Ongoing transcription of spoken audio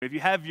If you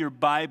have your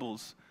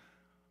Bibles,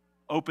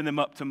 open them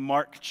up to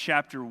Mark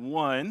chapter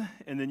 1,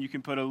 and then you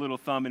can put a little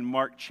thumb in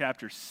Mark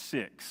chapter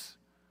 6.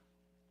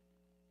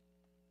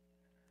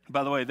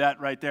 By the way, that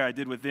right there I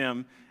did with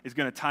them is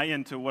going to tie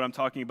into what I'm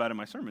talking about in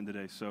my sermon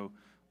today. So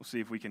we'll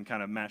see if we can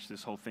kind of match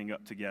this whole thing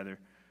up together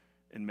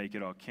and make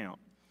it all count.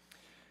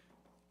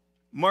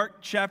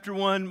 Mark chapter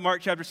 1,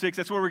 Mark chapter 6,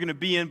 that's where we're going to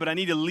be in, but I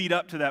need to lead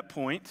up to that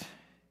point.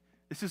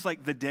 This is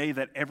like the day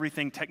that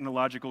everything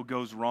technological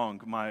goes wrong.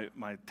 My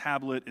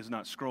tablet is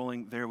not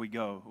scrolling. There we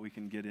go. We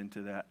can get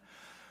into that.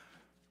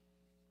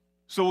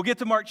 So we'll get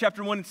to Mark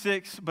chapter 1 and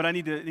 6, but I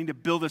need to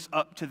build us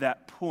up to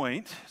that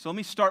point. So let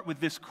me start with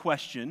this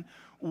question.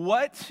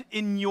 What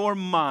in your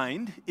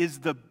mind is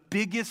the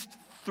biggest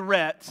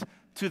threat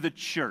to the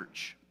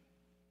church?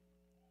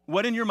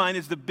 What in your mind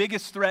is the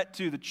biggest threat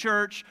to the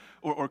church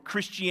or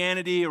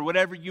Christianity or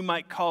whatever you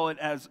might call it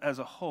as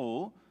a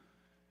whole?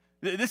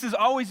 This has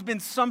always been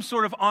some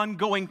sort of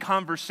ongoing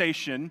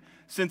conversation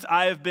since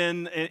I have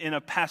been in a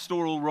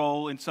pastoral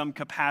role in some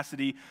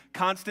capacity,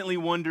 constantly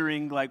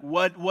wondering, like,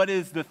 what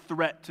is the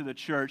threat to the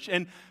church?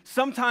 And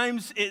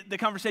sometimes the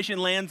conversation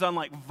lands on,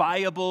 like,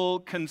 viable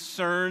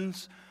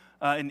concerns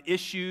and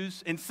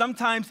issues, and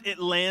sometimes it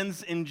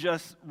lands in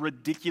just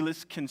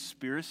ridiculous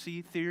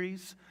conspiracy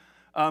theories.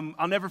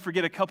 I'll never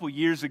forget a couple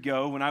years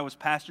ago when I was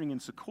pastoring in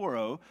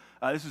Socorro.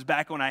 This was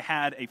back when I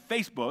had a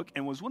Facebook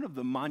and was one of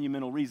the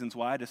monumental reasons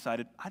why I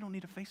decided I don't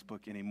need a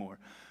Facebook anymore.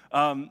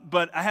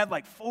 But I had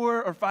like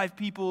 4 or 5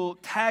 people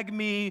tag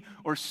me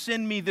or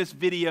send me this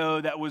video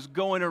that was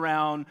going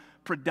around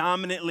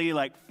predominantly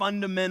like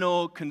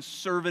fundamental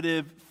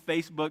conservative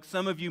Facebook.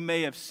 Some of you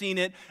may have seen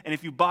it, and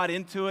if you bought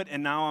into it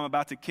and now I'm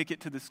about to kick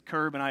it to this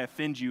curb and I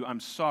offend you, I'm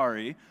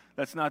sorry.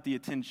 That's not the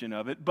intention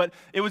of it. But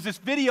it was this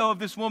video of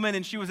this woman,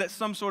 and she was at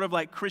some sort of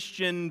like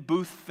Christian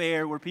booth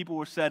fair where people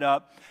were set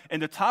up.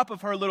 And the top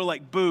of her little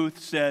like booth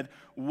said,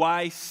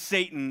 "Why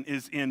Satan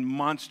is in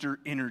Monster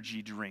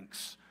Energy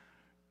drinks."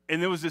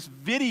 And there was this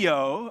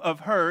video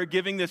of her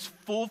giving this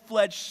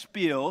full-fledged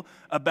spiel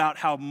about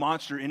how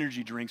Monster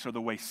Energy drinks are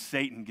the way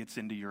Satan gets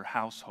into your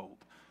household.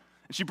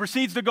 And she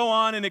proceeds to go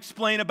on and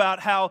explain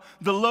about how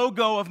the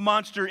logo of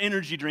Monster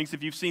Energy drinks,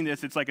 if you've seen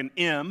this, it's like an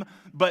M,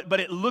 but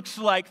it looks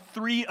like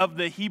 3 of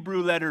the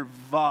Hebrew letter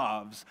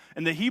Vavs.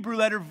 And the Hebrew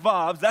letter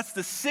Vavs, that's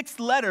the 6th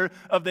letter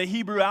of the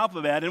Hebrew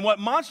alphabet. And what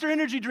Monster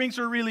Energy drinks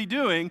are really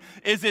doing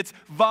is it's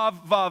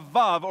Vav, Vav,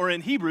 Vav, or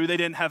in Hebrew, they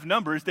didn't have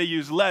numbers, they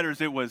used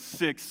letters. It was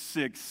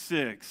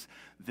 666.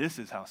 This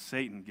is how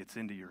Satan gets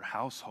into your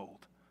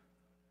household.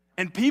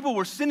 And people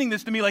were sending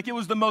this to me like it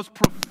was the most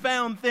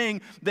profound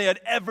thing they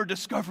had ever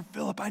discovered.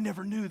 Philip, I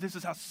never knew this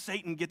is how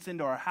Satan gets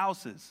into our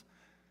houses.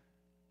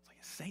 It's like,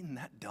 is Satan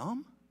that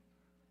dumb?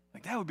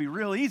 Like, that would be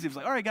real easy. It's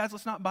like, all right, guys,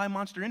 let's not buy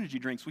Monster Energy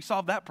drinks. We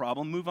solved that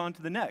problem. Move on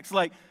to the next.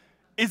 Like,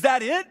 is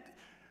that it?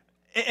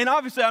 And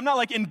obviously, I'm not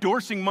like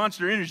endorsing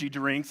Monster Energy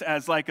drinks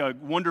as like a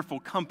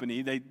wonderful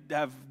company. They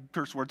have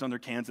curse words on their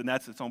cans, and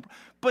that's its own.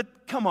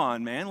 But come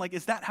on, man. Like,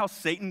 is that how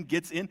Satan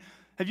gets in?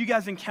 Have you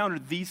guys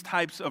encountered these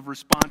types of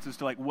responses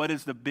to like what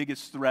is the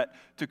biggest threat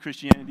to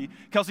Christianity?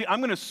 Kelsey, I'm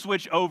going to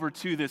switch over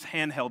to this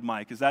handheld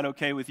mic. Is that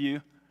okay with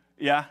you?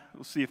 Yeah?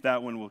 We'll see if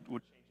that one will change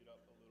it up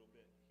a little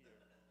bit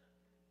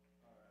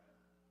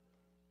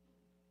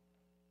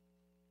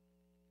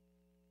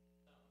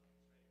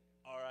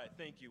here. All right,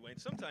 thank you, Wayne.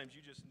 Sometimes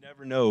you just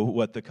never know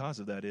what the cause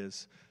of that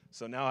is.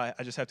 So now I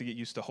just have to get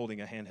used to holding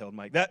a handheld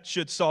mic. That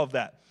should solve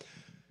that.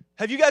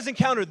 Have you guys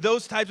encountered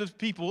those types of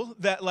people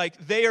that like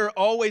they are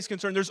always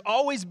concerned? There's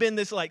always been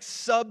this like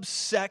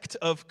subsect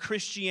of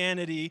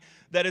Christianity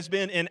that has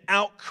been an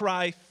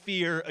outcry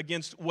fear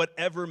against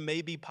whatever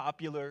may be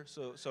popular.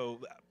 So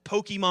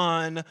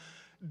Pokemon,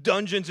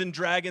 Dungeons and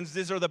Dragons,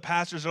 these are the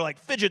pastors are like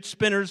fidget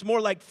spinners,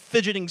 more like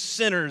fidgeting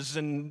sinners,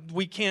 and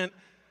we can't.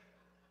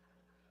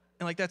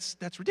 And like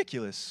that's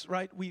ridiculous,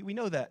 right? We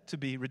know that to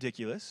be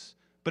ridiculous.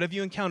 But have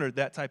you encountered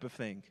that type of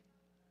thing?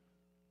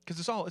 Because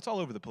it's all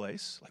over the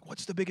place. Like,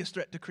 what's the biggest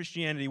threat to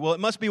Christianity? Well, it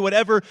must be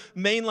whatever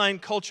mainline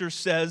culture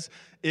says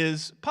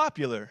is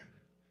popular.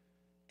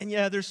 And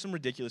yeah, there's some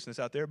ridiculousness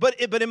out there. But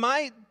in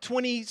my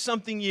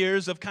 20-something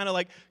years of kind of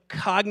like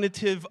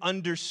cognitive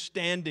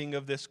understanding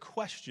of this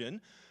question,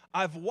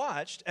 I've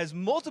watched as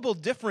multiple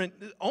different,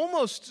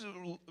 almost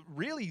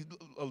really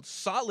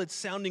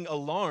solid-sounding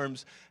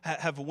alarms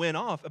have went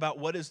off about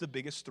what is the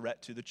biggest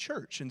threat to the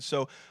church. And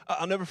so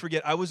I'll never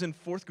forget, I was in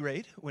 4th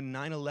grade when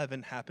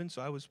 9/11 happened,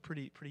 so I was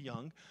pretty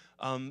young.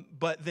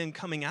 But then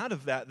coming out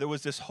of that, there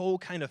was this whole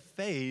kind of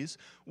phase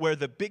where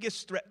the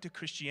biggest threat to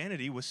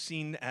Christianity was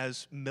seen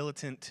as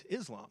militant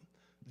Islam.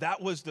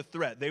 That was the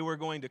threat. They were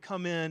going to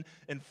come in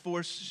and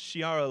force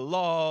Sharia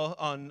law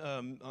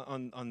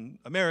on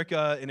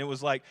America, and it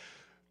was like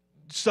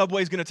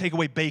Subway's going to take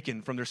away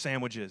bacon from their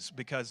sandwiches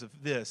because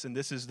of this, and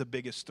this is the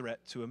biggest threat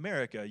to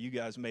America. You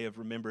guys may have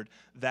remembered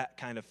that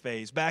kind of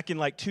phase. Back in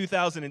like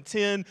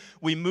 2010,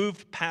 we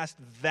moved past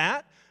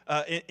that.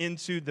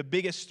 into the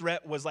biggest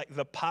threat was like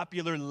the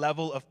popular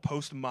level of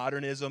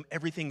postmodernism.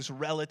 Everything's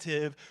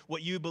relative.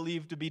 What you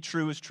believe to be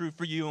true is true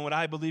for you, and what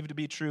I believe to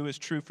be true is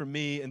true for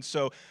me. And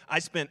so I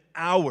spent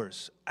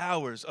hours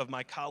of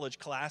my college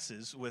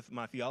classes with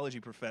my theology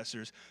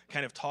professors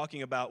kind of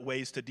talking about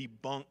ways to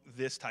debunk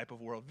this type of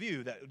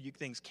worldview, that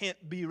things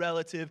can't be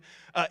relative.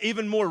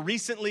 Even more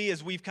recently,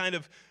 as we've kind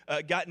of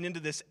gotten into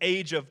this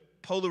age of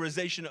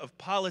polarization of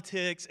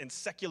politics and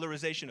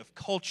secularization of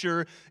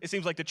culture, it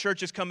seems like the church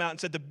has come out and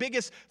said the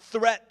biggest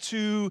threat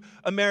to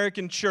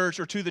American church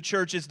or to the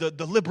church is the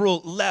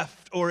liberal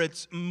left, or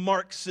it's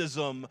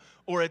Marxism,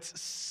 or it's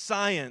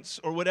science,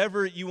 or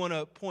whatever you want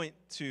to point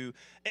to.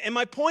 And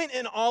my point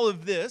in all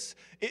of this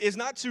is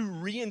not to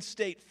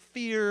reinstate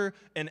fear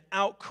and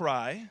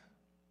outcry,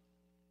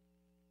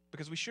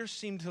 because we sure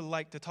seem to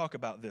like to talk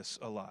about this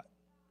a lot.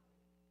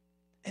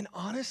 And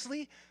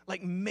honestly,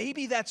 like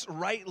maybe that's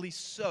rightly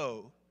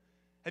so.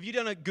 Have you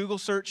done a Google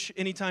search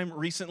anytime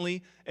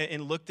recently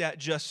and looked at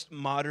just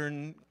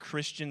modern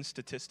Christian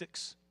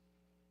statistics?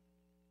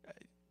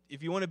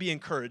 If you want to be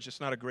encouraged,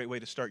 it's not a great way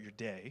to start your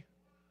day,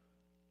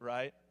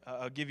 right?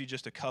 I'll give you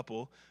just a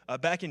couple.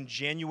 Back in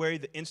January,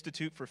 the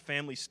Institute for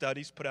Family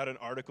Studies put out an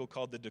article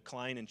called "The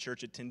Decline in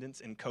Church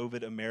Attendance in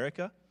COVID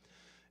America."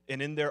 And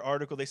in their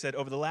article, they said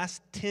over the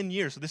last 10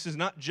 years, so this is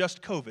not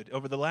just COVID,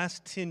 over the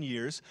last 10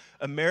 years,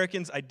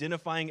 Americans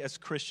identifying as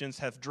Christians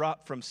have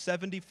dropped from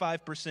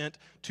 75%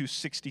 to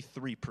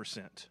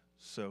 63%.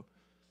 So,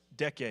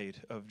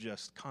 decade of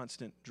just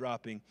constant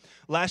dropping.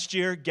 Last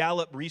year,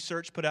 Gallup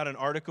Research put out an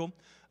article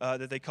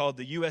that they called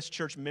 "The U.S.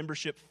 Church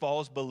Membership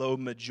Falls Below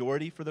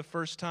Majority" for the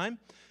first time.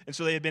 And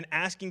so they had been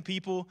asking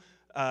people,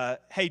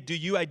 hey, do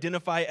you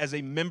identify as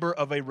a member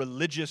of a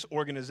religious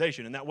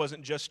organization? And that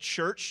wasn't just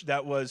church,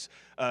 that was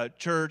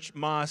church,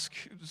 mosque,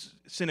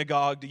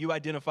 synagogue. Do you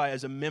identify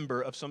as a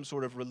member of some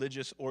sort of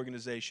religious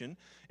organization?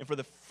 And for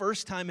the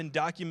first time in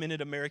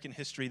documented American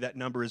history, that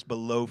number is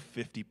below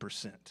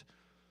 50%.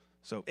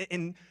 So,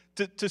 and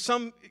to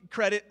some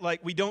credit,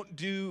 like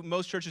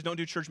most churches don't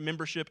do church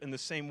membership in the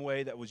same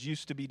way that was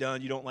used to be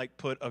done. You don't like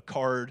put a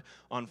card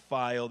on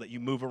file that you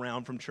move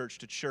around from church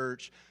to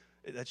church.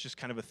 That's just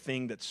kind of a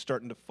thing that's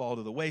starting to fall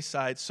to the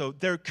wayside. So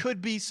there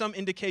could be some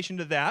indication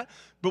to that.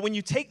 But when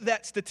you take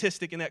that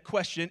statistic and that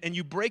question and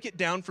you break it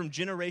down from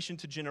generation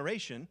to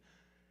generation,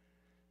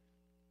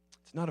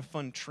 it's not a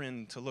fun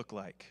trend to look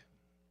like.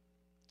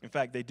 In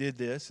fact, they did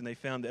this and they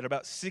found that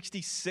about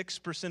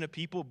 66% of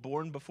people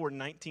born before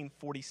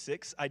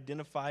 1946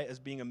 identify as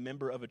being a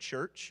member of a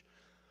church.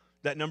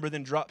 That number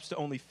then drops to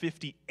only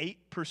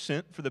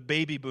 58% for the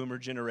baby boomer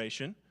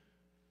generation.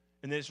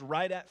 And then it's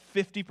right at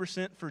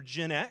 50% for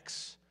Gen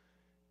X.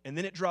 And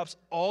then it drops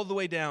all the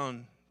way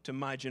down to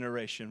my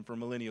generation, for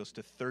millennials,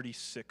 to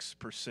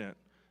 36%.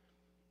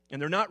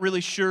 And they're not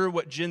really sure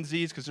what Gen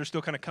Z is because they're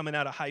still kind of coming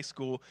out of high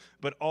school,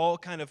 but all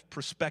kind of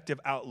prospective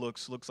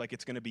outlooks looks like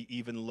it's going to be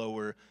even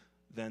lower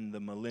than the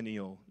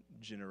millennial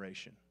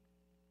generation.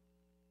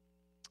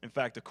 In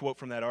fact, a quote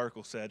from that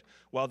article said,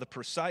 "While the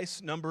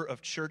precise number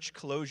of church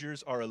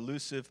closures are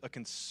elusive, a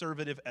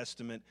conservative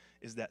estimate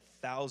is that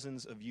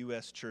thousands of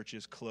U.S.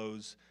 churches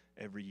close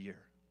every year."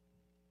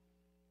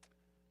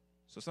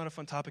 So it's not a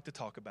fun topic to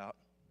talk about,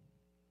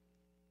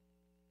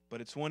 but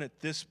it's one at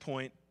this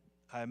point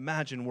I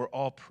imagine we're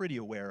all pretty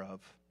aware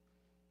of.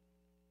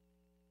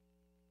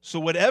 So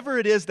whatever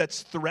it is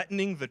that's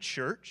threatening the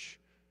church,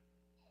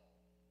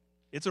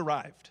 it's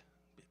arrived.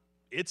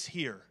 It's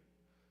here.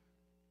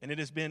 And it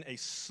has been a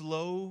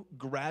slow,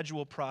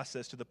 gradual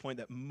process to the point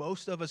that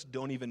most of us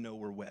don't even know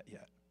we're wet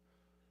yet,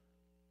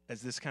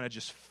 as this kind of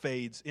just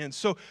fades in.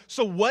 So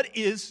what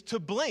is to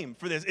blame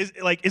for this?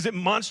 Is it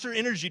Monster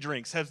Energy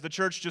drinks? Has the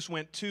church just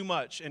went too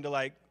much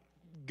into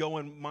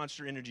going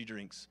Monster Energy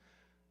drinks?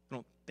 I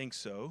don't think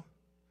so.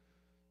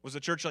 Was the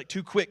church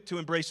too quick to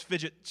embrace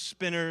fidget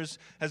spinners?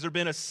 Has there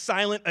been a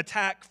silent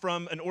attack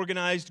from an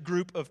organized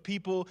group of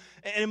people?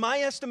 And in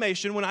my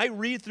estimation, when I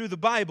read through the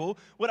Bible,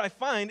 what I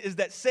find is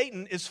that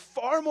Satan is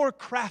far more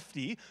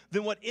crafty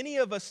than what any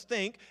of us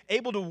think,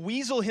 able to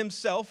weasel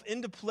himself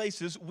into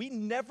places we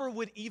never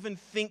would even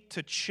think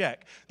to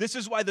check. This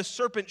is why the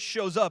serpent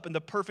shows up in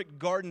the perfect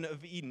Garden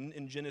of Eden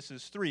in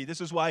Genesis 3.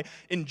 This is why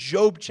in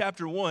Job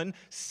chapter 1,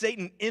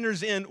 Satan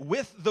enters in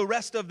with the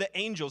rest of the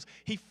angels.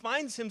 He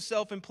finds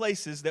himself in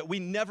places that we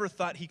never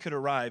thought he could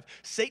arrive.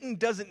 Satan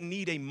doesn't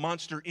need a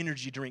Monster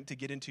Energy drink to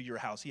get into your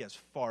house. He has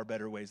far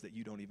better ways that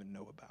you don't even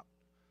know about.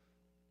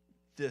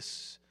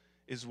 This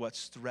is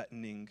what's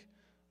threatening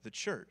the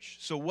church.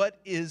 So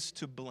what is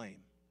to blame?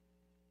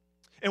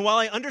 And while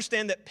I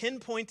understand that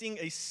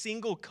pinpointing a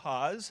single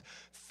cause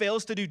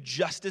fails to do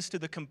justice to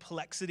the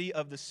complexity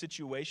of the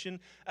situation,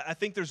 I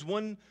think there's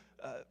one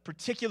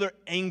particular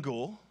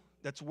angle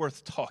that's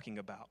worth talking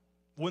about.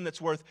 One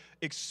that's worth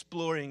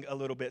exploring a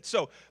little bit.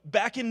 So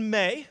back in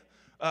May,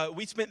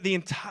 we spent the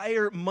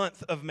entire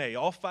month of May,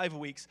 all 5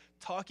 weeks,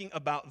 talking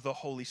about the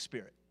Holy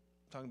Spirit.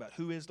 Talking about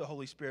who is the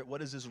Holy Spirit,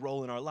 what is his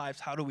role in our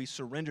lives, how do we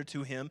surrender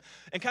to him.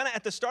 And kind of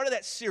at the start of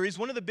that series,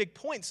 one of the big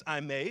points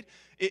I made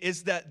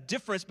is that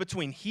difference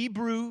between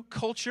Hebrew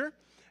culture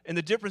and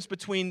the difference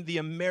between the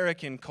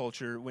American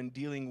culture when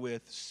dealing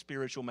with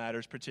spiritual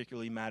matters,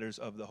 particularly matters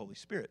of the Holy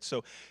Spirit.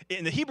 So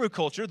in the Hebrew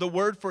culture, the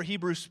word for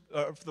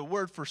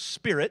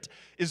spirit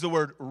is the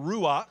word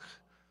ruach.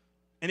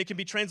 And it can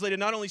be translated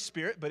not only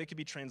spirit, but it can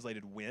be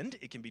translated wind.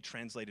 It can be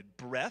translated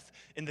breath.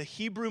 In the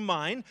Hebrew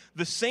mind,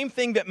 the same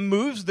thing that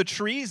moves the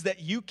trees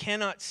that you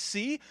cannot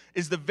see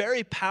is the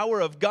very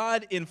power of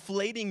God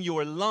inflating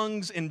your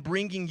lungs and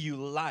bringing you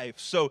life.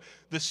 So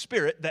the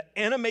spirit that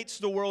animates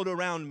the world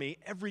around me,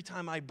 every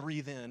time I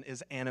breathe in,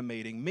 is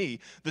animating me.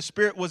 The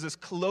spirit was as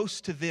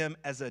close to them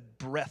as a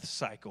breath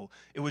cycle.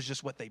 It was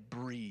just what they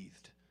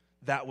breathed.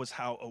 That was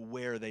how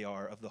aware they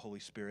are of the Holy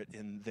Spirit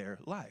in their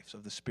lives,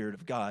 of the Spirit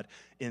of God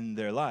in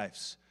their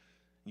lives.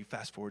 You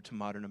fast forward to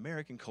modern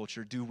American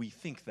culture, do we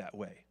think that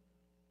way?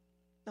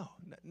 No,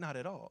 not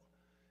at all.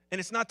 And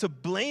it's not to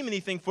blame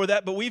anything for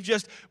that, but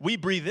we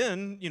breathe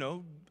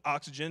in,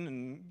 oxygen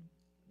and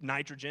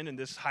nitrogen and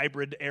this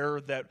hybrid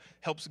air that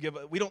helps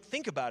we don't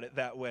think about it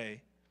that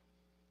way.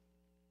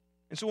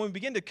 And so when we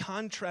begin to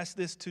contrast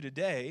this to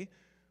today,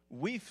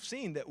 we've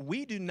seen that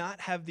we do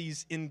not have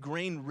these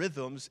ingrained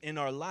rhythms in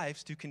our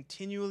lives to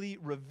continually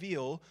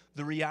reveal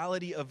the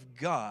reality of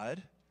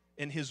God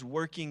and His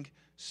working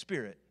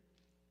Spirit.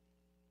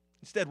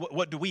 Instead,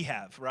 what do we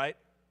have, right?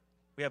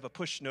 We have a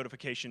push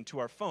notification to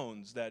our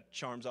phones that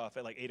charms off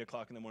at like 8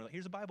 o'clock in the morning. Like,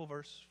 here's a Bible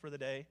verse for the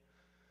day.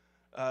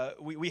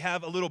 We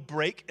have a little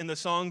break in the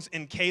songs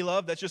in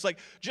K-Love that's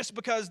just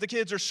because the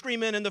kids are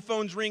screaming and the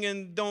phone's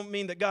ringing don't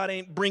mean that God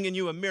ain't bringing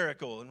you a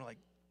miracle. And we're like,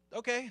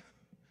 okay.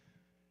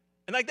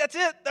 And that's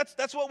it.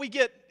 That's what we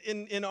get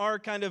in our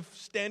kind of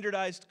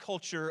standardized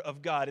culture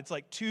of God. It's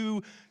like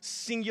 2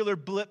 singular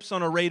blips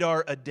on a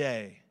radar a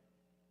day.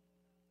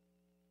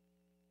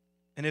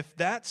 And if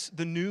that's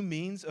the new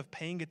means of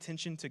paying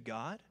attention to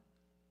God,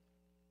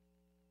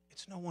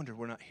 it's no wonder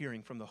we're not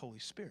hearing from the Holy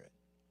Spirit.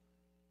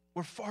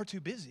 We're far too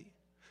busy.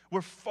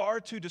 We're far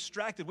too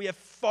distracted. We have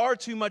far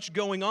too much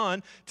going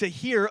on to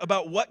hear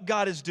about what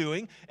God is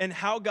doing and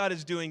how God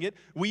is doing it.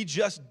 We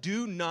just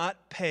do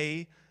not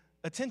pay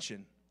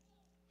attention.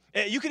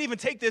 You could even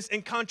take this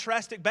and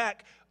contrast it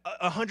back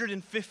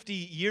 150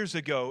 years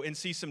ago and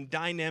see some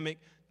dynamic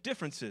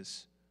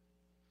differences.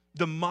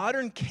 The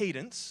modern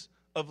cadence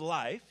of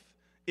life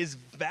is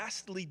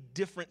vastly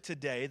different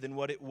today than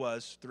what it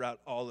was throughout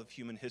all of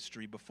human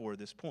history before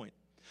this point.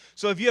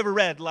 So have you ever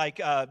read,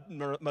 like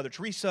Mother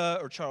Teresa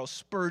or Charles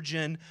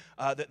Spurgeon,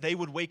 that they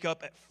would wake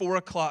up at 4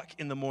 o'clock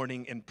in the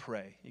morning and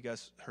pray? You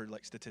guys heard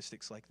like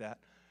statistics like that?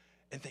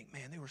 And think,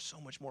 man, they were so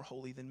much more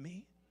holy than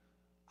me.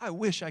 I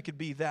wish I could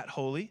be that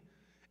holy.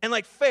 And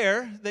like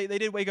fair, they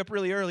did wake up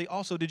really early.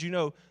 Also, did you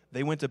know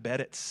they went to bed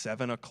at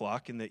 7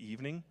 o'clock in the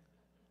evening?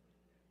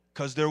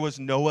 Because there was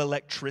no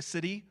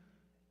electricity.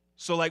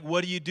 So like,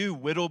 what do?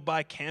 Whittle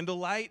by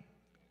candlelight?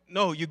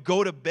 No, you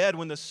go to bed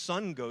when the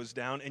sun goes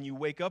down and you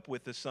wake up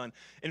with the sun.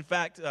 In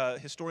fact,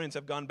 historians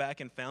have gone back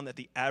and found that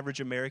the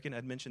average American,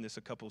 I'd mentioned this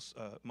a couple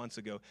months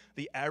ago,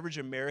 the average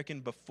American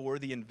before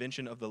the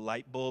invention of the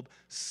light bulb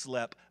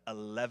slept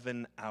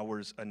 11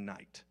 hours a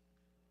night.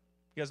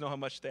 You guys know how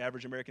much the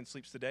average American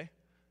sleeps today?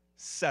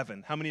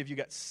 7. How many of you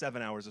got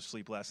 7 hours of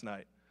sleep last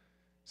night?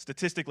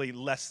 Statistically,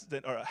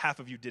 half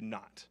of you did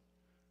not,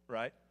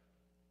 right?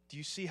 Do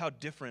you see how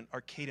different our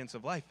cadence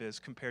of life is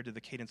compared to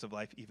the cadence of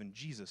life even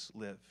Jesus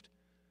lived?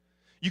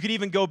 You could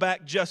even go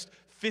back just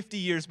 50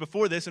 years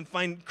before this and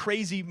find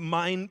crazy,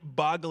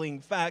 mind-boggling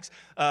facts.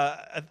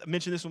 I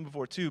mentioned this one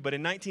before too, but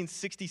in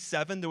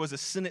 1967, there was a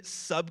Senate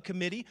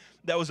subcommittee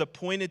that was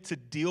appointed to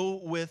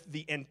deal with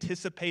the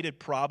anticipated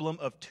problem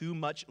of too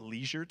much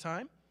leisure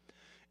time.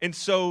 And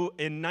so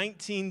in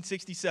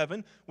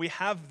 1967, we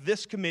have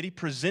this committee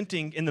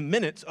presenting in the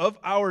minutes of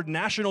our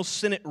National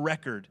Senate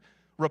record,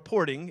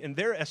 reporting in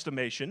their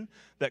estimation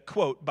that,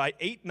 quote, by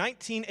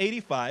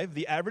 1985,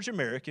 the average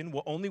American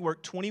will only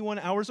work 21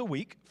 hours a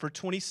week for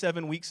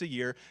 27 weeks a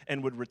year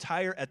and would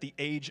retire at the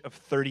age of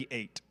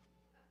 38.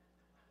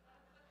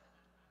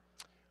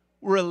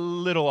 We're a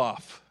little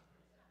off.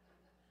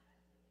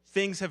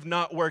 Things have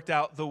not worked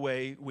out the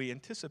way we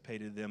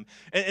anticipated them.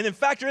 And then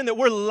factor in that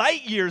we're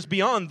light years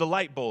beyond the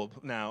light bulb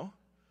now,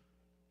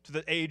 to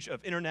the age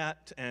of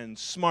internet and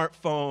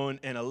smartphone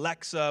and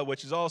Alexa,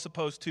 which is all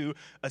supposed to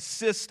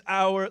assist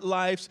our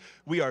lives.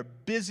 We are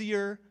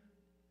busier,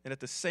 and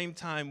at the same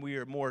time, we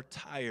are more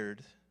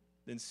tired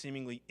than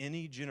seemingly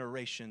any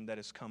generation that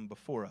has come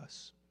before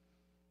us.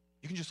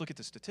 You can just look at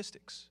the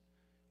statistics.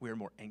 We are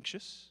more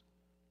anxious.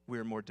 We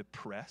are more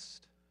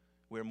depressed.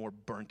 We are more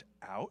burnt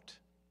out.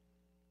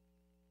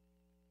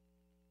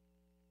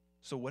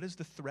 So what is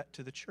the threat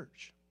to the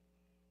church?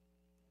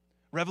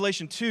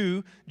 Revelation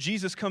 2,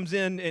 Jesus comes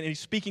in and he's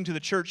speaking to the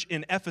church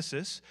in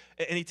Ephesus,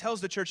 and he tells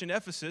the church in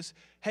Ephesus,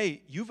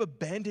 hey, you've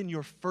abandoned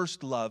your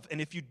first love,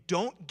 and if you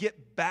don't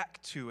get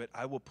back to it,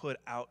 I will put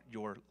out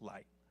your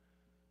light.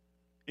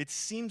 It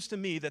seems to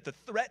me that the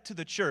threat to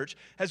the church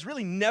has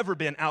really never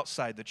been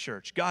outside the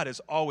church. God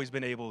has always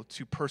been able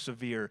to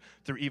persevere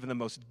through even the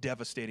most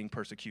devastating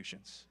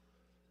persecutions.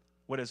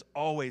 What has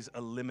always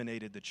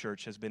eliminated the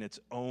church has been its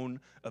own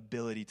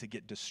ability to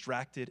get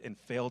distracted and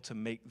fail to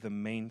make the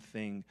main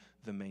thing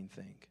the main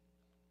thing.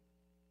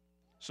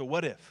 So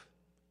what if?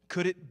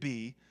 Could it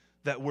be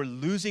that we're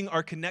losing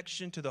our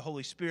connection to the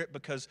Holy Spirit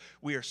because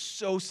we are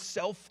so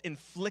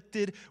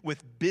self-inflicted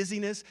with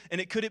busyness?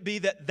 And could it be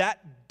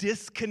that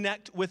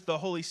disconnect with the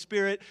Holy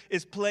Spirit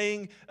is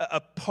playing a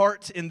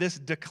part in this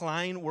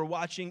decline we're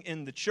watching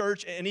in the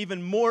church? And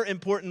even more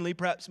importantly,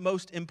 perhaps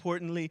most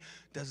importantly,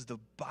 does the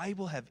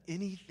Bible have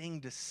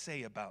anything to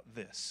say about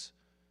this?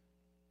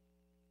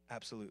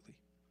 Absolutely.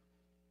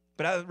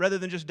 But rather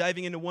than just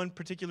diving into one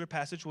particular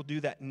passage, we'll do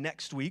that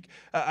next week.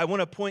 I want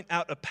to point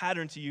out a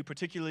pattern to you,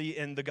 particularly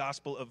in the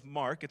Gospel of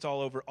Mark. It's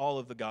all over all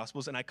of the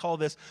Gospels, and I call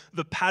this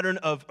the pattern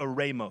of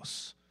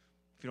eremos.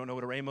 If you don't know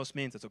what eremos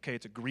means, that's okay.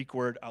 It's a Greek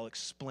word. I'll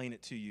explain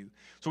it to you.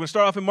 So we're going to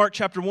start off in Mark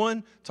chapter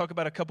 1, talk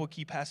about a couple of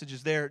key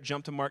passages there,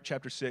 jump to Mark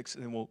chapter 6,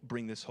 and then we'll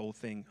bring this whole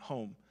thing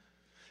home.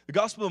 The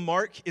Gospel of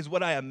Mark is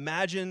what I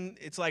imagine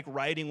it's like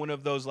riding one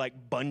of those like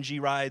bungee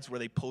rides where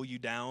they pull you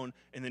down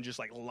and then just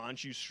like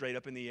launch you straight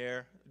up in the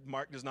air.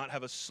 Mark does not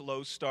have a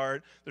slow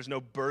start. There's no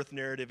birth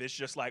narrative. It's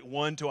just like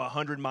 1 to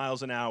 100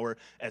 miles an hour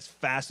as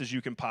fast as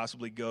you can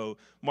possibly go.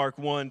 Mark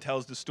 1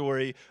 tells the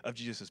story of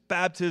Jesus'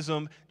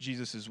 baptism,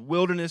 Jesus'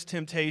 wilderness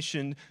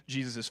temptation,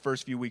 Jesus'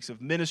 first few weeks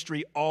of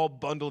ministry, all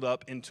bundled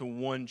up into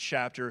one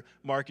chapter.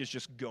 Mark is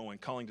just going,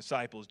 calling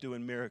disciples,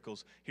 doing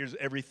miracles. Here's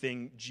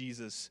everything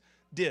Jesus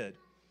did.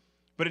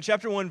 But in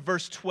chapter 1,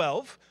 verse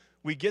 12,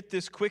 we get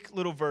this quick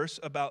little verse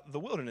about the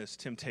wilderness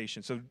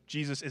temptation. So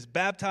Jesus is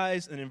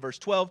baptized, and in verse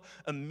 12,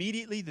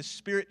 immediately the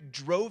Spirit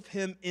drove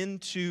him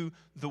into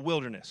the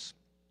wilderness.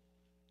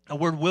 The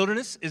word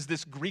wilderness is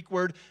this Greek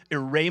word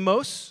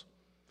eremos.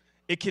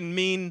 It can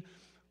mean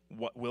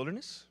what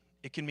wilderness?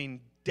 It can mean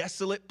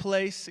desolate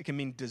place. It can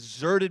mean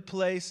deserted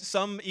place.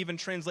 Some even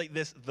translate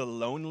this the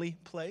lonely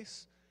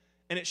place.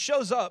 And it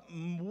shows up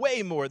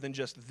way more than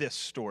just this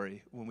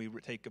story when we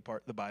take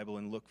apart the Bible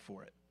and look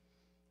for it.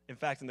 In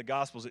fact, in the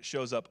Gospels, it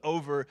shows up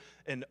over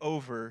and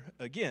over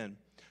again.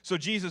 So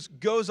Jesus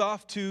goes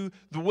off to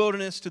the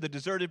wilderness, to the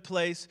deserted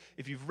place.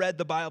 If you've read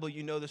the Bible,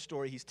 you know the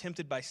story. He's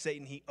tempted by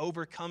Satan. He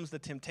overcomes the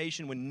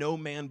temptation when no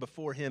man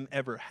before him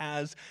ever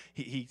has.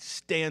 He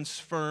stands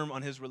firm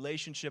on his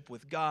relationship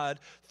with God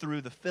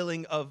through the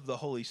filling of the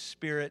Holy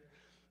Spirit.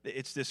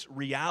 It's this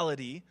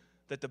reality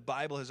that the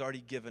Bible has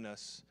already given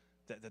us,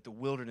 that the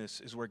wilderness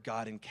is where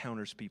God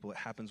encounters people. It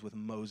happens with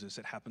Moses.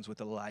 It happens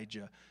with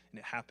Elijah. And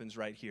it happens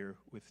right here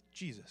with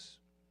Jesus.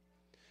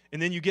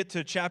 And then you get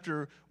to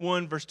chapter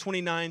 1, verse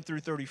 29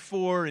 through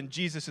 34, and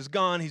Jesus is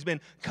gone. He's been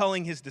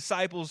calling his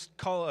disciples,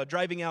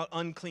 driving out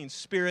unclean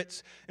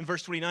spirits. In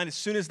verse 29, as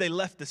soon as they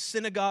left the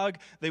synagogue,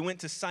 they went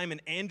to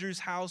Simon Andrew's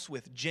house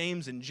with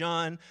James and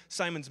John.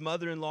 Simon's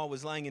mother-in-law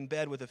was lying in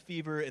bed with a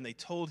fever, and they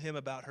told him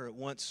about her at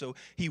once. So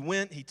he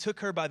went, he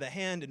took her by the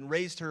hand and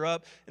raised her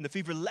up, and the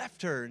fever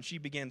left her, and she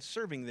began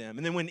serving them.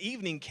 And then when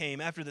evening came,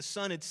 after the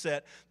sun had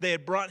set, they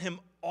had brought him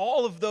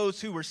all of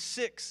those who were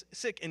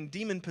sick and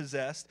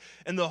demon-possessed,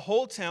 and the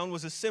whole town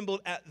was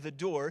assembled at the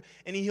door,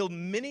 and he healed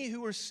many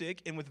who were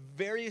sick and with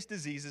various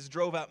diseases,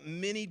 drove out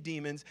many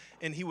demons,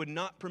 and he would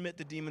not permit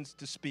the demons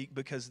to speak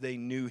because they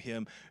knew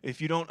him. If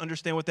you don't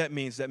understand what that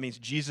means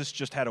Jesus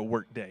just had a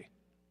work day.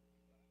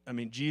 I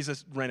mean,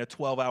 Jesus ran a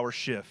 12-hour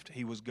shift.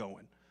 He was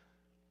going.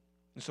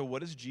 And so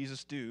what does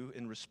Jesus do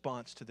in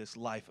response to this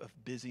life of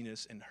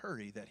busyness and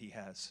hurry that he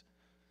has?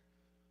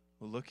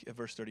 Well, look at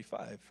verse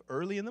 35.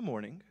 Early in the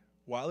morning,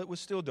 while it was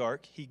still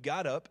dark, he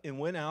got up and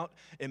went out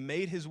and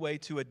made his way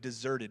to a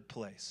deserted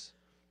place.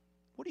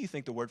 What do you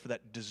think the word for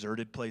that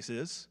deserted place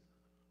is?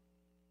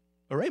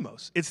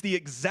 Eremos. It's the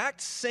exact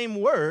same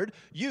word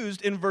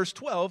used in verse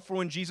 12 for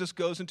when Jesus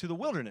goes into the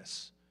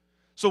wilderness.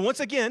 So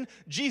once again,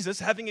 Jesus,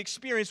 having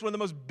experienced one of the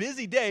most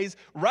busy days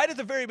right at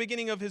the very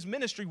beginning of his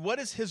ministry, what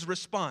is his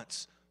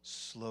response?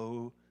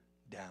 Slow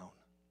down.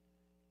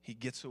 He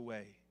gets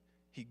away.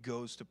 He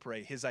goes to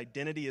pray. His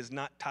identity is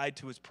not tied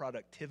to his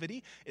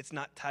productivity. It's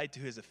not tied to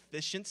his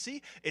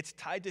efficiency. It's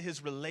tied to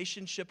his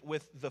relationship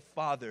with the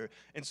Father.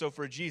 And so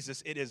for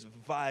Jesus, it is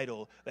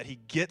vital that he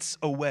gets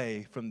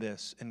away from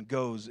this and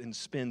goes and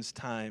spends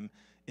time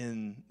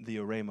in the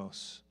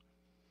eremos.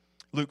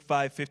 Luke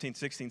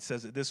 5:15-16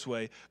 says it this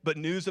way, but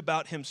news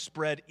about him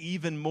spread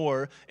even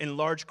more, and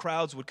large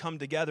crowds would come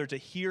together to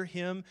hear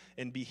him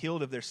and be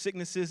healed of their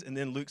sicknesses. And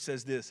then Luke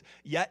says this,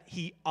 yet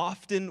he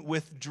often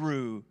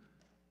withdrew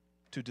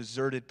to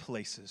deserted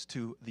places,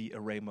 to the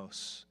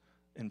eremos,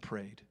 and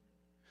prayed.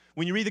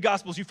 When you read the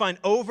Gospels, you find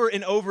over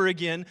and over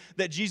again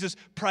that Jesus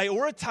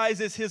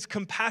prioritizes his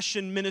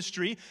compassion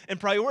ministry and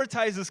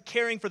prioritizes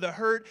caring for the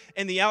hurt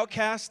and the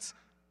outcasts,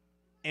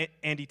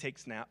 and he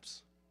takes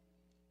naps.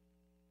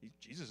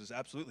 Jesus is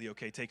absolutely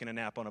okay taking a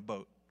nap on a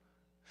boat.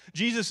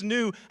 Jesus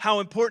knew how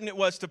important it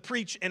was to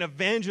preach and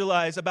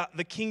evangelize about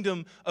the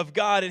kingdom of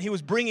God, and he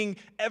was bringing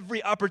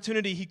every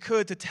opportunity he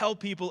could to tell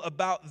people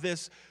about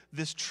this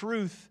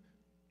truth.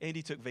 And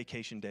he took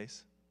vacation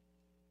days.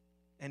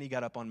 And he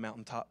got up on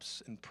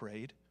mountaintops and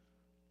prayed.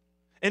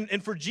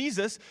 And for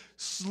Jesus,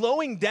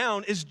 slowing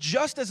down is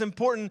just as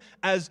important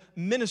as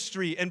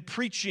ministry and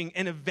preaching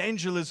and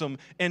evangelism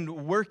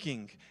and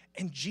working.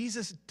 And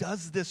Jesus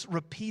does this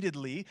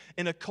repeatedly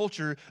in a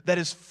culture that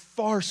is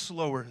far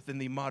slower than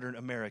the modern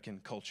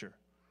American culture.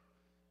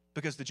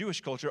 Because the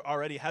Jewish culture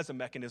already has a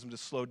mechanism to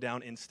slow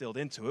down instilled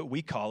into it.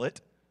 We call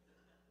it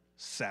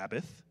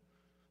Sabbath.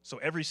 So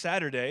every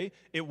Saturday,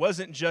 it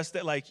wasn't just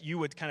that like you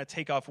would kind of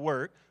take off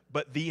work,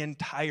 but the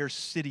entire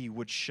city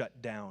would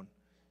shut down.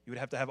 You would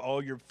have to have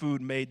all your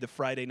food made the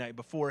Friday night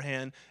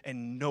beforehand,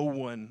 and no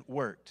one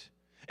worked.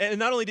 And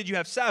not only did you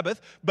have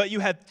Sabbath, but you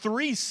had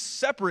 3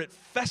 separate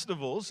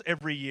festivals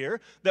every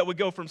year that would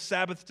go from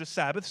Sabbath to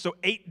Sabbath, so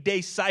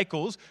 8-day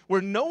cycles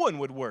where no one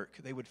would work.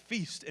 They would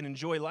feast and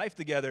enjoy life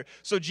together.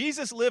 So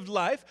Jesus lived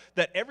life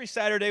that every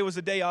Saturday was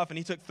a day off, and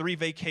he took 3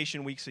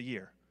 vacation weeks a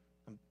year.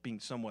 I'm being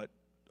somewhat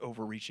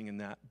overreaching in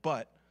that,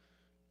 but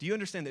do you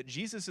understand that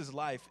Jesus'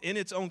 life in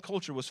its own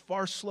culture was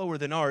far slower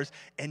than ours,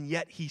 and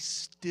yet he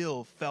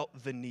still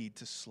felt the need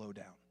to slow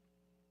down?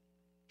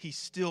 He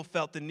still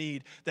felt the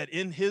need that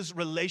in his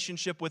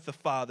relationship with the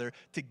Father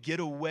to get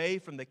away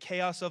from the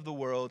chaos of the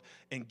world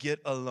and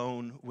get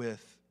alone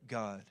with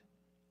God.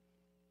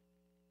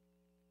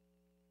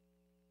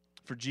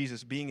 For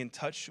Jesus, being in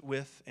touch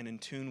with and in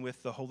tune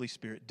with the Holy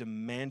Spirit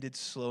demanded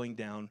slowing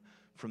down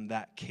from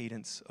that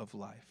cadence of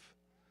life.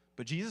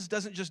 But Jesus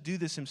doesn't just do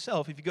this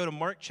himself. If you go to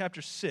Mark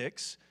chapter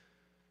 6,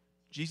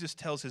 Jesus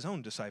tells his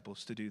own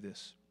disciples to do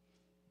this.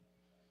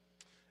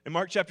 In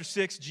Mark chapter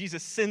 6,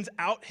 Jesus sends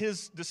out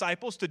his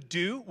disciples to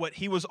do what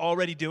he was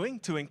already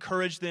doing, to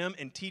encourage them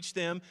and teach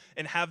them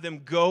and have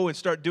them go and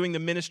start doing the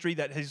ministry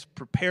that he's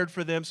prepared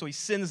for them. So he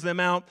sends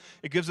them out.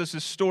 It gives us a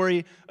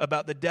story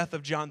about the death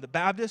of John the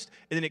Baptist,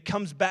 and then it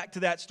comes back to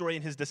that story,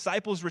 and his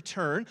disciples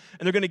return,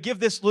 and they're going to give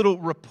this little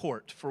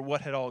report for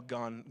what had all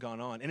gone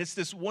on. And it's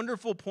this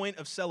wonderful point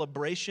of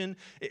celebration.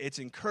 It's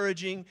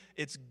encouraging.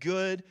 It's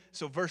good.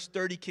 So verse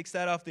 30 kicks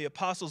that off. The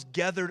apostles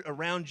gathered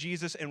around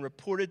Jesus and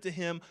reported to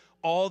him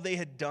all they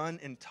had done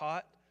and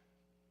taught.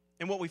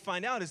 And what we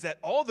find out is that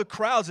all the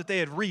crowds that they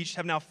had reached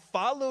have now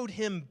followed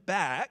him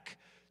back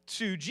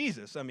to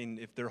Jesus. I mean,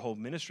 if their whole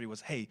ministry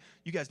was, hey,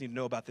 you guys need to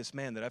know about this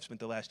man that I've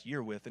spent the last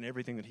year with and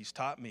everything that he's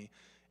taught me.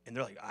 And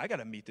they're like, I got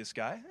to meet this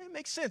guy. It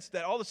makes sense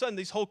that all of a sudden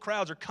these whole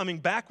crowds are coming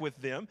back with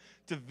them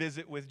to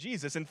visit with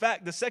Jesus. In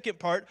fact, the second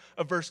part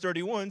of verse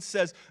 31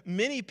 says,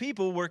 many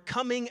people were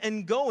coming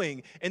and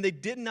going, and they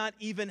did not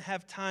even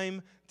have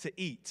time to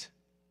eat.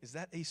 Is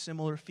that a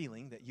similar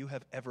feeling that you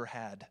have ever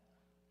had?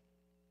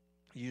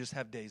 You just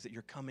have days that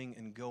you're coming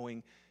and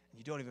going, and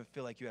you don't even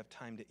feel like you have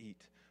time to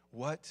eat.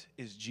 What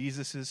is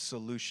Jesus'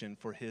 solution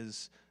for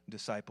his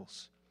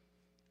disciples?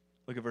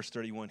 Look at verse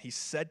 31. He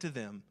said to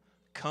them,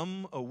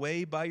 come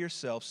away by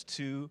yourselves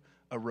to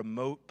a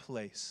remote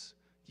place.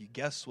 You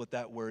guess what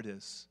that word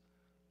is?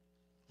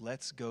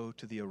 Let's go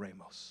to the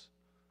Eremos.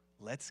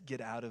 Let's get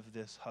out of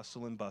this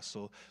hustle and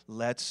bustle.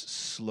 Let's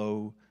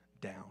slow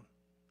down.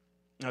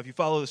 Now, if you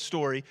follow the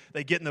story,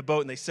 they get in the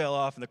boat and they sail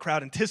off, and the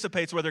crowd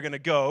anticipates where they're going to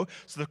go.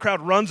 So the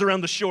crowd runs around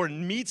the shore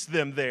and meets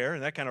them there,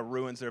 and that kind of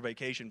ruins their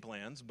vacation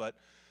plans. But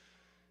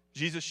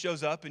Jesus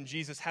shows up, and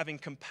Jesus, having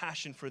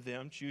compassion for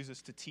them,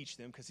 chooses to teach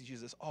them, because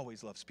Jesus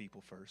always loves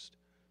people first.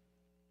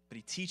 But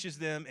he teaches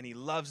them, and he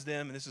loves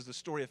them, and this is the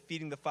story of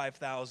feeding the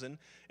 5,000.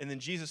 And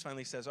then Jesus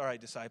finally says, all right,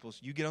 disciples,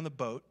 you get on the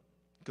boat,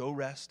 go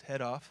rest,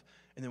 head off.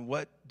 And then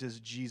what does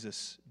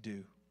Jesus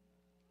do?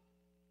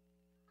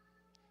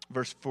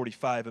 Verse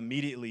 45,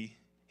 immediately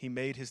he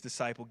made his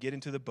disciple get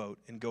into the boat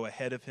and go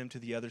ahead of him to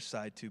the other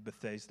side to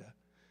Bethsaida.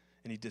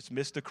 And he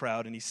dismissed the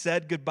crowd, and he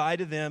said goodbye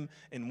to them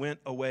and went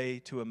away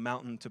to a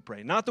mountain to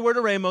pray. Not the word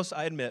Eremos,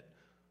 I admit,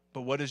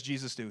 but what does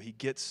Jesus do? He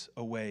gets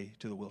away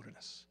to the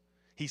wilderness.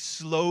 He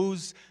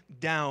slows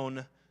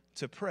down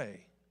to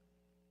pray.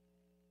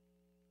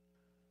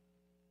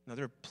 Now,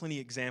 there are plenty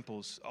of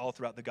examples all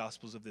throughout the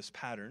Gospels of this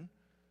pattern,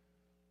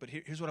 but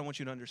here's what I want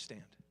you to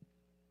understand.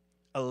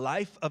 A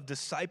life of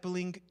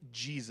discipling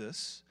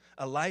Jesus,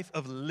 a life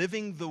of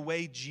living the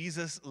way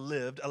Jesus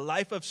lived, a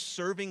life of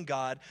serving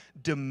God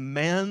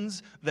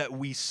demands that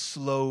we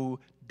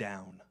slow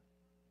down.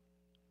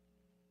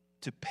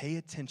 To pay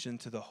attention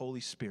to the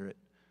Holy Spirit,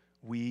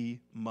 we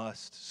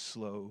must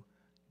slow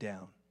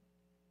down.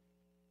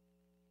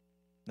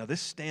 Now,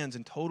 this stands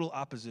in total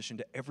opposition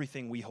to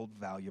everything we hold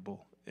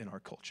valuable in our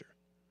culture.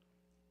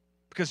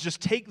 Because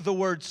just take the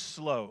word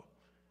slow.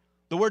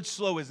 The word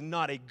slow is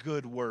not a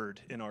good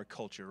word in our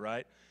culture,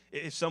 right?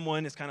 If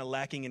someone is kind of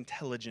lacking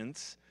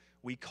intelligence,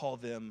 we call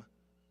them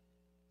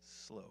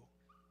slow.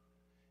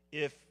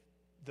 If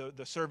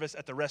the service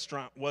at the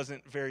restaurant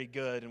wasn't very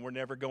good and we're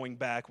never going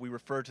back, we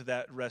refer to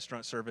that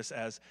restaurant service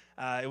as,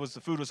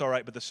 the food was all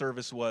right, but the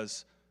service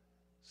was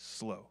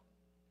slow.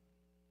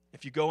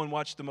 If you go and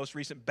watch the most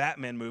recent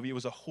Batman movie, it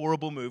was a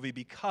horrible movie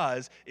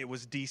because it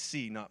was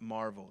DC, not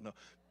Marvel. No,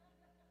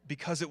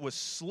 because it was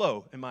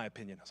slow, in my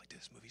opinion. I was like, dude,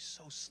 this movie's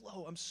so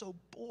slow. I'm so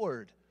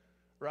bored,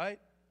 right?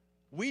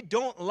 We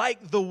don't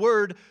like the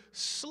word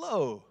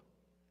slow.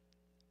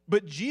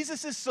 But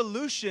Jesus'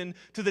 solution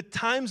to the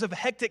times of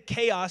hectic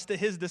chaos to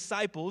his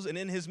disciples and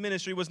in his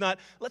ministry was not,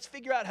 let's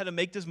figure out how to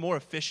make this more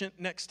efficient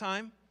next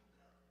time.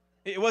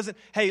 It wasn't,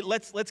 hey,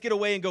 let's get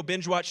away and go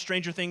binge watch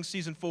Stranger Things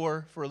Season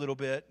 4 for a little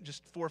bit.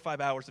 Just 4 or 5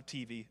 hours of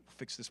TV.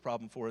 Fix this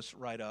problem for us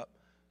right up.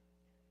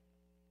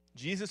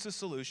 Jesus'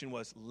 solution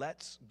was,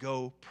 let's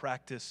go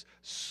practice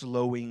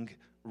slowing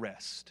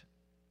rest.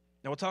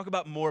 Now, we'll talk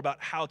about more about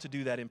how to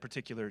do that in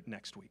particular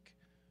next week.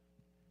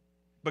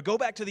 But go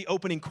back to the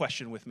opening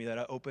question with me that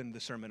I opened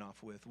the sermon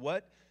off with.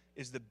 What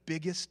is the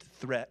biggest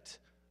threat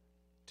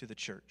to the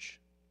church?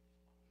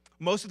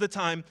 Most of the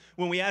time,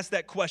 when we ask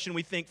that question,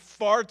 we think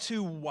far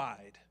too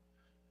wide.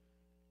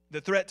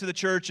 The threat to the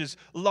church is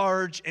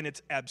large and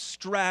it's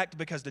abstract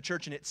because the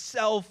church in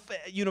itself,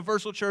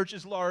 universal church,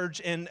 is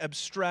large and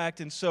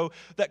abstract. And so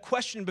that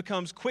question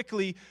becomes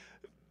quickly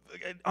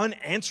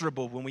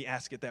unanswerable when we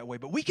ask it that way.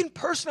 But we can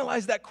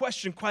personalize that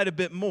question quite a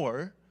bit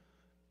more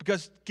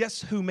because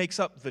guess who makes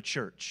up the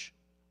church?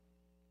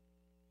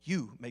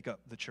 You make up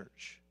the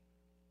church.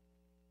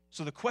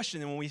 So the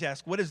question then when we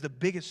ask, what is the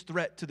biggest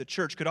threat to the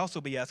church, could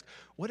also be asked,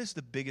 what is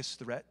the biggest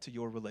threat to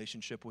your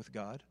relationship with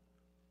God?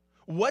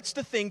 What's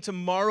the thing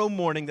tomorrow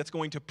morning that's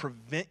going to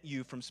prevent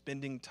you from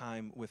spending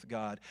time with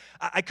God?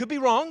 I could be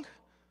wrong,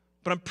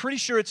 but I'm pretty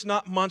sure it's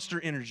not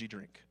Monster Energy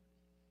drink.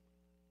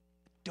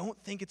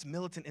 Don't think it's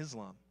militant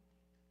Islam.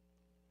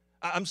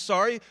 I'm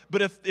sorry,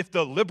 but if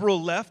the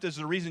liberal left is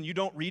the reason you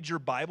don't read your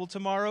Bible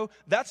tomorrow,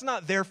 that's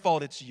not their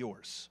fault, it's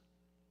yours.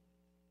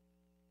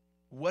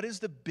 What is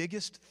the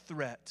biggest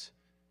threat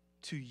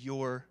to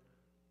your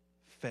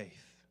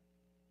faith?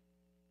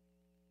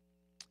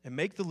 And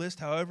make the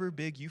list however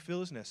big you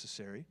feel is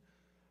necessary.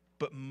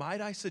 But might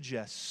I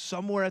suggest,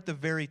 somewhere at the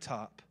very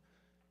top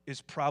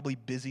is probably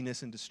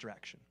busyness and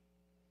distraction.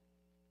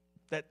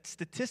 That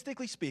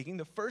statistically speaking,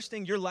 the first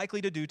thing you're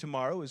likely to do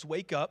tomorrow is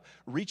wake up,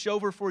 reach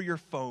over for your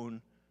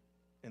phone,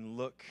 and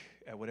look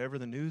at whatever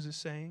the news is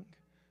saying,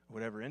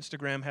 whatever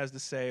Instagram has to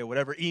say, or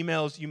whatever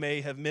emails you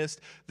may have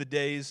missed the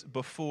days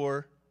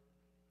before.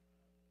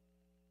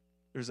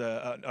 There's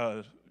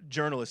a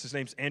journalist, his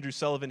name's Andrew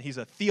Sullivan. He's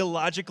a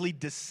theologically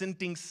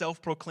dissenting,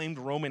 self-proclaimed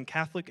Roman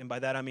Catholic, and by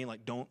that I mean,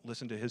 like, don't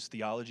listen to his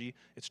theology.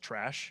 It's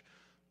trash.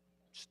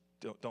 Just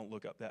don't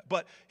look up that.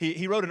 But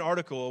he wrote an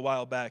article a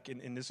while back,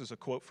 and this is a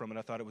quote from it.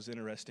 I thought it was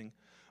interesting.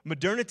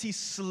 Modernity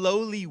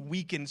slowly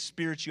weakened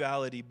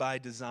spirituality by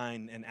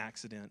design and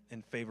accident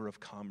in favor of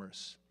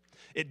commerce.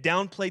 It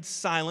downplayed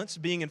silence,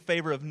 being in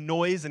favor of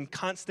noise and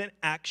constant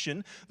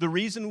action. The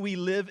reason we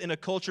live in a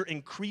culture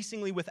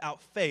increasingly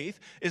without faith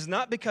is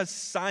not because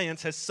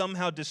science has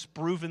somehow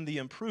disproven the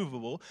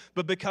improvable,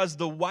 but because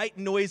the white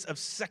noise of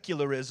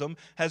secularism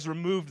has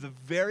removed the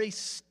very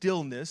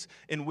stillness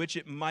in which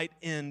it might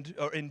end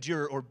or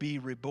endure or be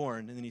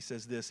reborn. And then he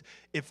says this,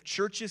 if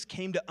churches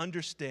came to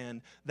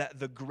understand that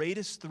the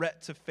greatest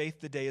threat to faith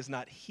today is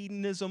not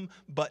hedonism,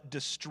 but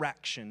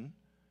distraction,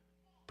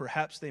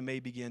 perhaps they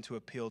may begin to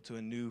appeal to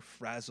a new,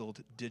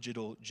 frazzled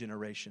digital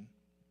generation.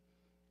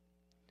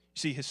 You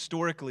see,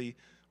 historically,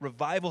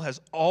 revival has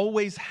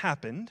always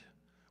happened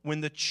when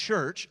the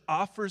church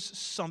offers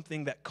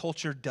something that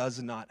culture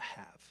does not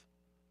have.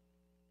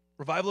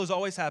 Revival has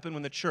always happened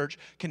when the church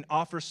can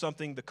offer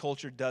something the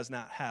culture does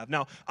not have.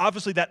 Now,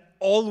 obviously, that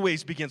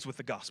always begins with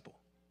the gospel.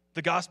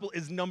 The gospel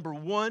is number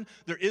one.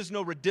 There is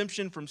no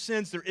redemption from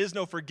sins. There is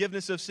no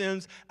forgiveness of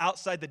sins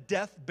outside the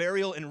death,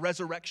 burial, and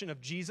resurrection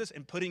of Jesus,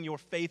 and putting your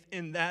faith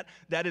in that.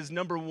 That is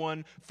number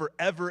one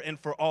forever and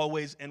for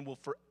always and will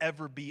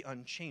forever be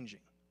unchanging.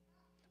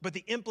 But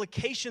the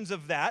implications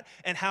of that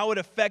and how it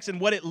affects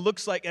and what it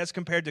looks like as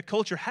compared to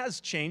culture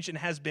has changed and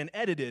has been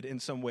edited in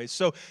some ways.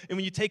 So, and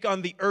when you take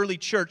on the early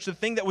church, the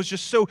thing that was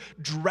just so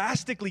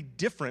drastically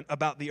different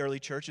about the early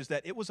church is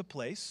that it was a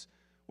place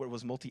where it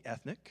was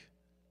multi-ethnic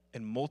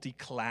and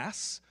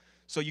multi-class.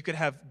 So you could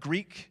have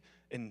Greek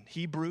and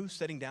Hebrew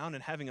sitting down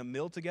and having a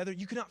meal together.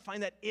 You could not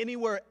find that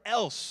anywhere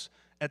else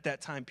at that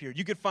time period.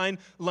 You could find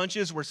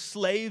lunches where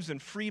slaves and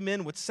free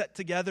men would sit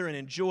together and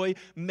enjoy.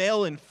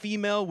 Male and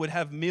female would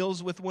have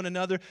meals with one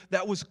another.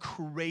 That was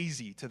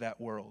crazy to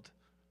that world.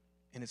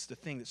 And it's the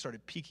thing that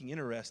started piquing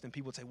interest. And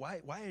people would say,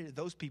 why are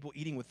those people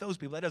eating with those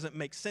people? That doesn't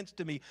make sense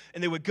to me.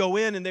 And they would go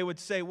in and they would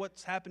say,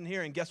 what's happened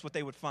here? And guess what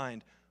they would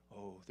find?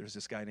 Oh, there's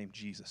this guy named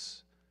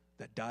Jesus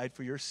that died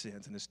for your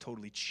sins and has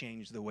totally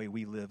changed the way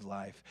we live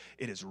life.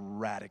 It has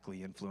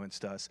radically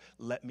influenced us.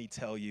 Let me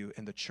tell you,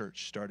 and the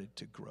church started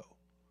to grow.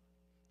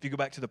 If you go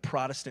back to the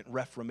Protestant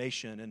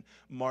Reformation and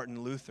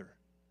Martin Luther,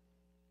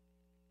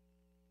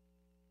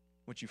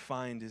 what you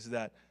find is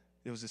that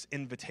there was this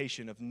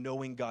invitation of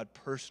knowing God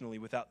personally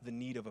without the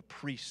need of a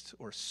priest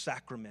or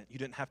sacrament. You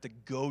didn't have to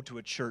go to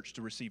a church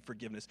to receive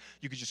forgiveness.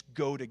 You could just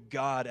go to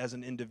God as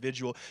an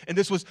individual. And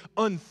this was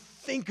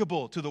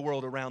unthinkable to the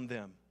world around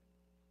them.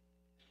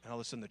 And all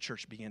of a sudden the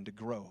church began to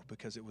grow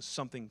because it was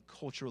something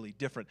culturally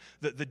different.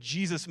 The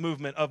Jesus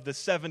movement of the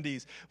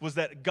 70s was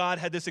that God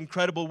had this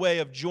incredible way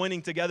of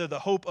joining together the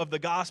hope of the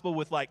gospel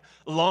with like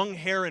long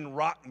hair and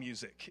rock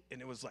music. And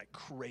it was like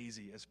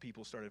crazy as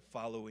people started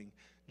following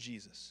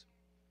Jesus.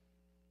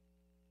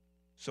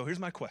 So here's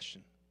my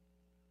question.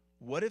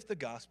 What if the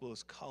gospel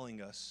is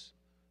calling us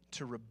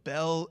to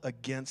rebel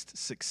against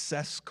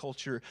success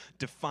culture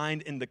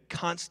defined in the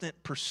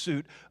constant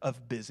pursuit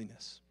of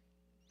busyness?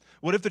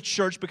 What if the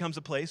church becomes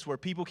a place where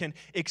people can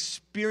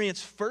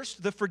experience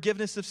first the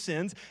forgiveness of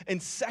sins and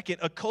second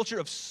a culture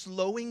of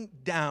slowing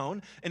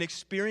down and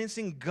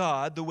experiencing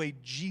God the way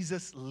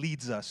Jesus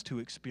leads us to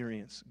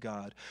experience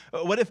God?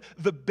 What if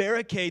the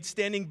barricade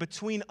standing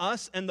between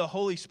us and the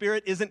Holy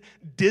Spirit isn't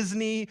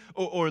Disney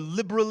or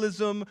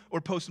liberalism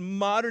or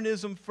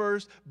postmodernism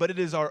first, but it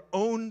is our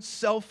own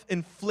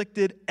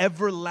self-inflicted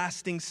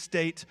everlasting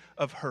state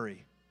of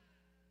hurry?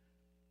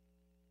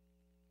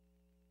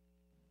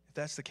 If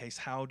that's the case,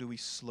 how do we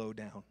slow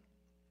down?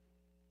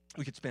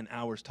 We could spend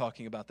hours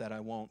talking about that. I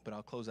won't, but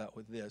I'll close out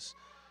with this.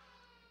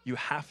 You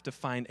have to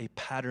find a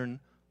pattern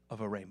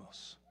of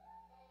eremos.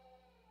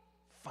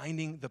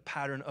 Finding the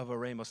pattern of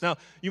eremos. Now,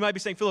 you might be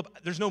saying, Philip,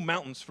 there's no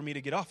mountains for me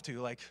to get off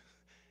to. Like,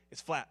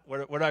 it's flat.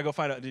 Where do I go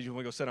find out? Did you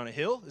want to go sit on a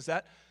hill? Is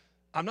that?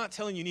 I'm not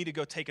telling you need to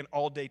go take an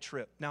all-day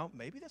trip. Now,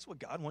 maybe that's what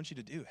God wants you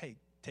to do. Hey,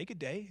 take a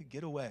day,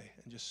 get away,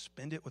 and just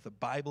spend it with the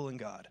Bible and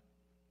God.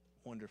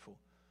 Wonderful.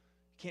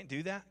 Can't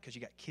do that because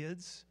you got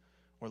kids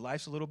or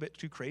life's a little bit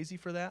too crazy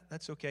for that.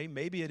 That's okay.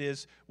 Maybe it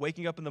is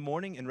waking up in the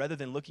morning and rather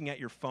than looking at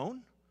your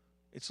phone,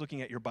 it's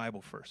looking at your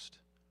Bible first.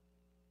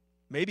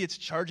 Maybe it's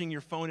charging your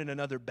phone in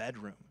another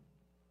bedroom.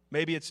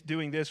 Maybe it's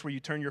doing this where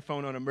you turn your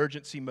phone on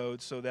emergency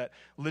mode so that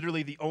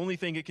literally the only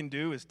thing it can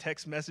do is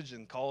text messages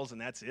and calls and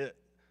that's it.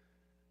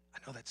 I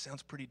know that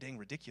sounds pretty dang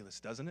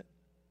ridiculous, doesn't it?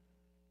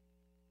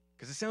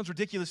 Because it sounds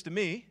ridiculous to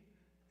me.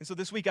 And so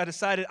this week I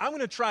decided I'm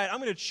going to try it. I'm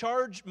going to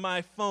charge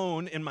my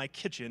phone in my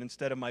kitchen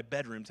instead of my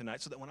bedroom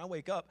tonight so that when I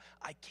wake up,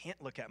 I can't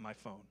look at my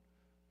phone.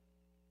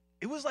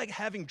 It was like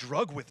having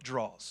drug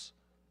withdrawals.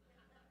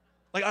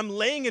 Like I'm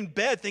laying in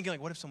bed thinking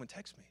like, what if someone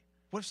texts me?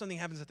 What if something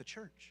happens at the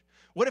church?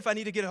 What if I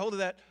need to get a hold of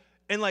that?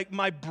 And like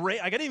my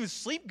brain, I didn't even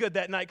sleep good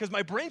that night because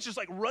my brain's just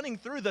like running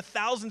through the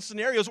 1,000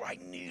 scenarios where I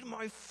need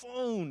my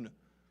phone.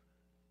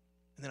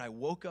 And then I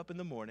woke up in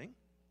the morning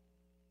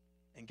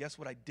and guess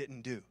what I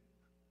didn't do?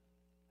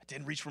 I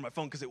didn't reach for my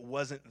phone because it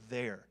wasn't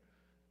there.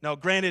 Now,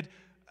 granted,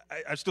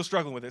 I'm still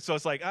struggling with it. So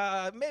it's like,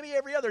 maybe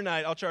every other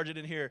night I'll charge it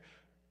in here.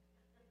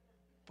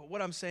 But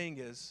what I'm saying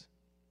is,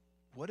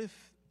 what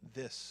if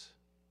this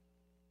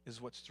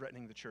is what's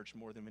threatening the church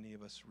more than many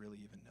of us really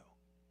even know?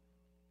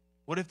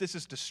 What if this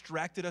has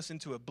distracted us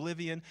into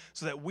oblivion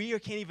so that we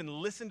can't even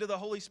listen to the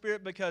Holy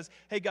Spirit because,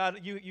 hey, God,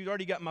 you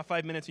already got my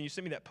 5 minutes and you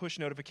sent me that push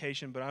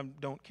notification, but I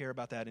don't care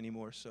about that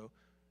anymore. So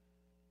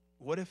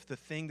what if the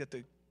thing that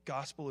the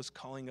gospel is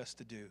calling us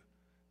to do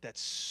that's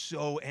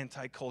so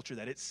anti-culture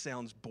that it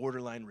sounds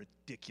borderline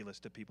ridiculous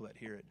to people that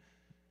hear it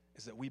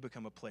is that we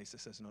become a place that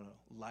says, no,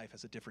 life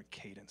has a different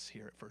cadence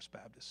here at First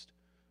Baptist.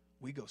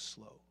 We go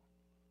slow.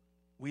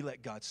 We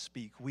let God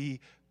speak.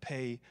 We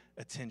pay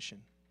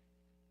attention.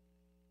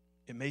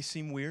 It may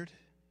seem weird.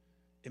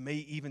 It may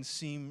even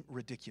seem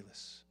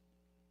ridiculous.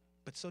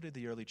 But so did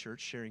the early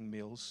church sharing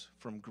meals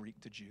from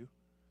Greek to Jew.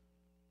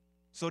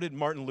 So did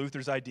Martin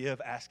Luther's idea of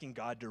asking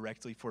God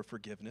directly for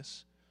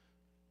forgiveness.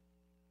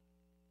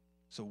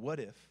 So what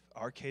if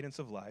our cadence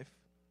of life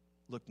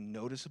looked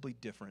noticeably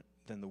different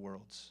than the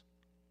world's?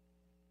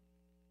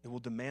 It will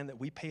demand that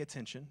we pay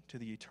attention to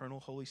the eternal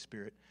Holy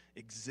Spirit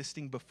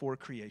existing before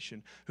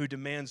creation, who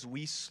demands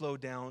we slow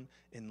down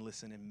and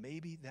listen. And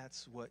maybe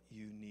that's what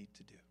you need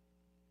to do.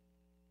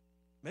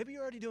 Maybe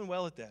you're already doing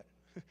well at that.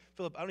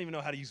 Philip, I don't even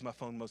know how to use my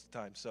phone most of the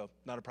time, so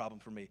not a problem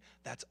for me.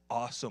 That's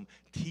awesome.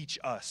 Teach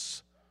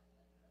us.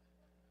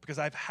 Because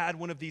I've had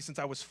one of these since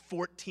I was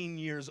 14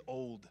 years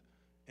old.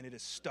 And it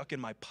is stuck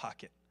in my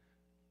pocket.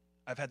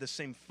 I've had the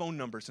same phone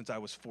number since I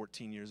was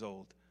 14 years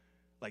old.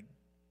 Like,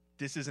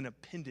 this is an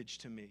appendage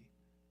to me.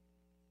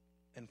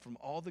 And from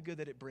all the good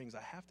that it brings,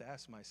 I have to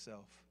ask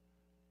myself,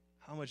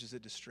 how much is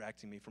it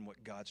distracting me from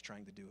what God's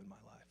trying to do in my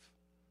life?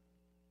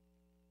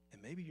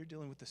 And maybe you're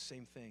dealing with the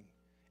same thing.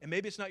 And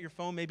maybe it's not your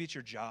phone, maybe it's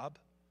your job.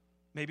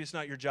 Maybe it's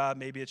not your job,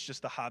 maybe it's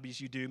just the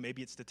hobbies you do,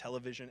 maybe it's the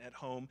television at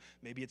home,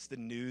 maybe it's the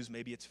news,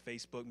 maybe it's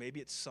Facebook,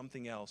 maybe it's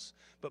something else.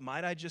 But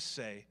might I just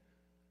say,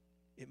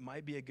 it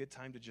might be a good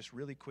time to just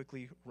really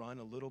quickly run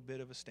a little bit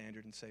of a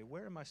standard and say,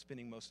 where am I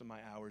spending most of my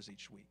hours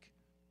each week?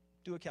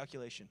 Do a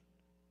calculation.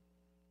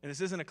 And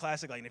this isn't a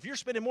classic, like, if you're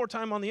spending more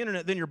time on the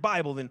internet than your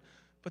Bible,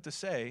 but to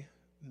say,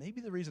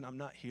 maybe the reason I'm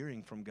not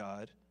hearing from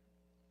God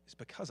is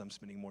because I'm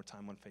spending more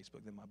time on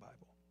Facebook than my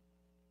Bible.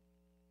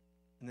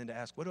 And then to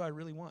ask, what do I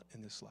really want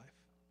in this life?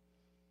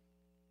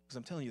 Because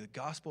I'm telling you, the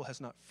gospel has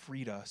not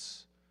freed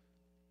us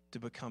to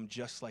become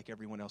just like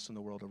everyone else in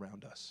the world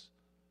around us.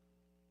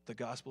 The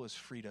gospel has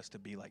freed us to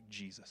be like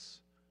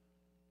Jesus,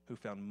 who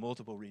found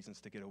multiple reasons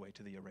to get away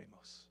to the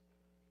eremos,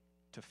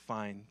 to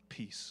find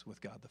peace with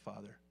God the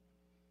Father.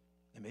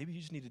 And maybe you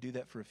just need to do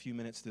that for a few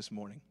minutes this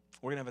morning.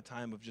 We're going to have a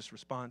time of just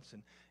response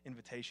and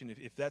invitation.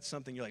 If that's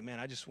something you're like, man,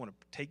 I just want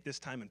to take this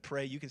time and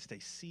pray, you can stay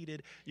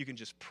seated. You can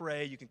just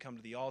pray. You can come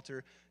to the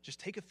altar. Just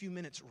take a few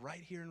minutes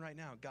right here and right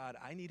now. God,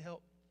 I need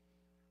help.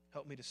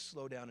 Help me to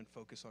slow down and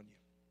focus on you.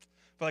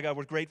 Father God,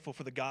 we're grateful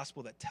for the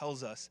gospel that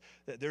tells us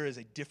that there is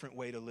a different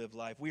way to live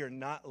life. We are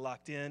not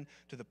locked in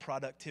to the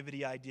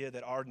productivity idea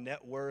that our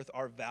net worth,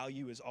 our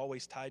value is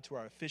always tied to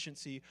our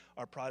efficiency,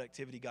 our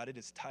productivity. God, it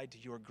is tied to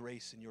your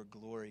grace and your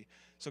glory.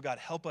 So God,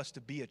 help us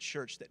to be a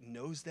church that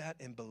knows that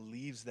and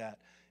believes that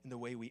in the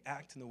way we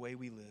act and the way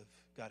we live.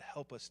 God,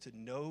 help us to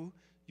know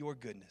your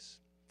goodness.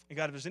 And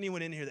God, if there's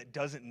anyone in here that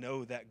doesn't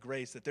know that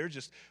grace, that they're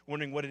just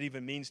wondering what it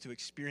even means to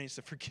experience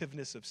the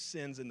forgiveness of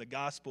sins in the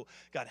gospel,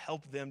 God,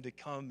 help them to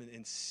come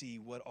and see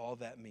what all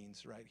that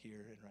means right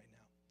here and right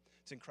now.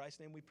 It's in Christ's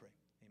name we pray.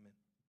 Amen.